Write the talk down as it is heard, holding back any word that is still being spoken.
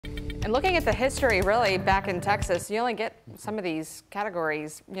And looking at the history, really, back in Texas, you only get some of these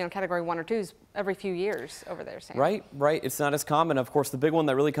categories, category 1 or 2s every few years over there, Sam. Right. It's not as common. Of course, the big one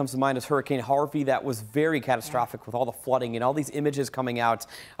that really comes to mind is Hurricane Harvey. That was very catastrophic with all the flooding and all these images coming out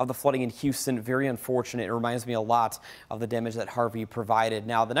of the flooding in Houston. Very unfortunate. It reminds me a lot of the damage that Harvey provided.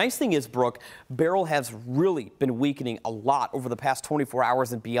 Now, the nice thing is, Brooke, Beryl has really been weakening a lot over the past 24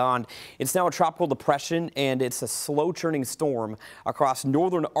 hours and beyond. It's now a tropical depression, and it's a slow churning storm across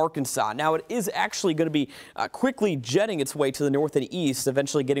northern Arkansas. Now, it is actually going to be quickly jetting its way to the north and east,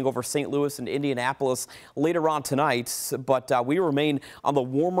 eventually getting over St. Louis and Indianapolis later on tonight, but we remain on the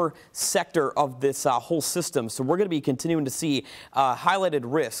warmer sector of this whole system, so we're going to be continuing to see highlighted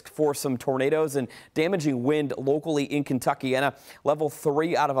risk for some tornadoes and damaging wind locally in Kentucky, and a level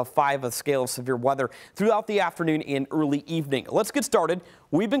 3 out of a 5 of scale of severe weather throughout the afternoon and early evening. Let's get started.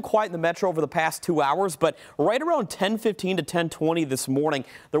 We've been quiet in the metro over the past 2 hours, but right around 10:15 to 10:20 this morning,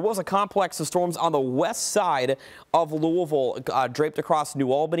 there was a complex of storms on the west side of Louisville, draped across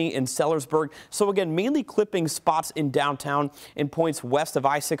New Albany and Sellersburg. So again, mainly clipping spots in downtown and points west of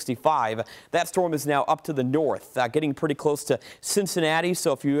I-65. That storm is now up to the north, getting pretty close to Cincinnati.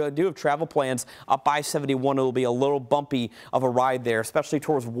 So if you do have travel plans up I-71, it'll be a little bumpy of a ride there, especially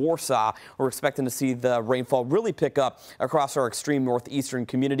towards Warsaw. We're expecting to see the rainfall really pick up across our extreme northeastern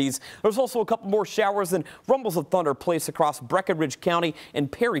communities. There's also a couple more showers and rumbles of thunder placed across Breckinridge County and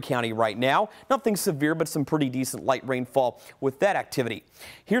Perry County right now. Nothing severe, but some pretty decent light rainfall with that activity.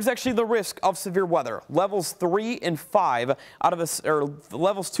 Here's actually the risk of severe weather. Levels 3 and 5 out of a, or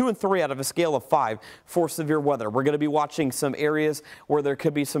levels 2 and 3 out of a scale of 5 for severe weather. We're going to be watching some areas where there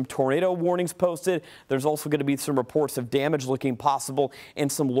could be some tornado warnings posted. There's also going to be some reports of damage looking possible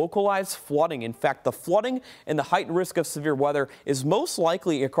and some localized flooding. In fact, the flooding and the heightened risk of severe weather is most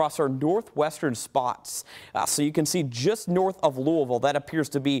likely across our northwestern spots. So you can see just north of Louisville, that appears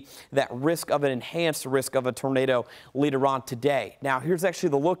to be that risk of an enhanced risk of a tornado later on today. Now, here's actually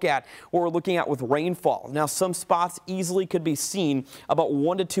the look at what we're looking at with rainfall. Now, some spots easily could be seen about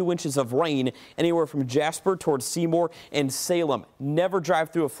 1 to 2 inches of rain anywhere from Jasper towards Seymour and Salem. Never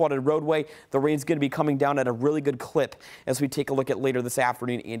drive through a flooded roadway. The rain's going to be coming down at a really good clip as we take a look at later this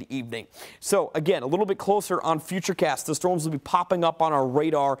afternoon and evening. So again, a little bit closer on Futurecast, the storms will be popping up on our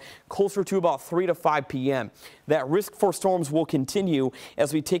radar closer to about 3 to 5 p.m. That risk for storms will continue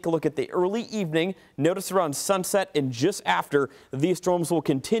as we take a look at the early evening. Notice around sunset and just after, these storms will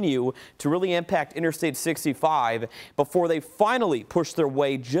continue to really impact Interstate 65 before they finally push their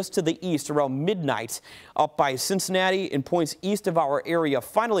way just to the east around midnight up by Cincinnati and points east of our area,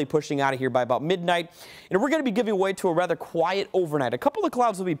 finally pushing out of here by about midnight. And we're going to be giving way to a rather quiet overnight. A couple of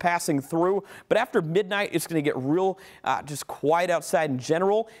clouds will be passing through, but after midnight, it's going to get real just quiet outside in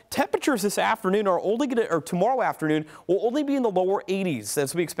general. Temperatures this afternoon are only going to, or tomorrow afternoon, will only be in the lower 80s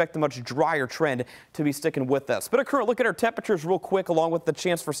as we expect a much drier trend to be sticking with us. But a current look at our temperatures real quick, along with the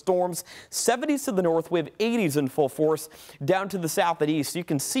chance for storms. 70s to the north, we have 80s in full force down to the south and east. You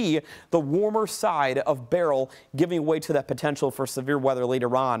can see the warmer side of Beryl giving way to that potential for severe weather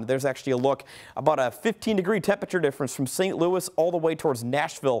later on. There's actually a look about a 15-degree temperature difference from St. Louis all the way towards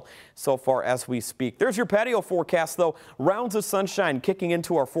Nashville so far as we speak. There's your patio forecast, though. Rounds of sunshine kicking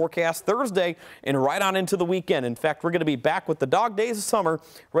into our forecast Thursday and right on into the weekend. In fact, we're going to be back with the dog days of summer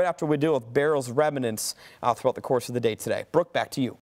right after we deal with Beryl's remnants throughout the course of the day today. Brooke, back to you.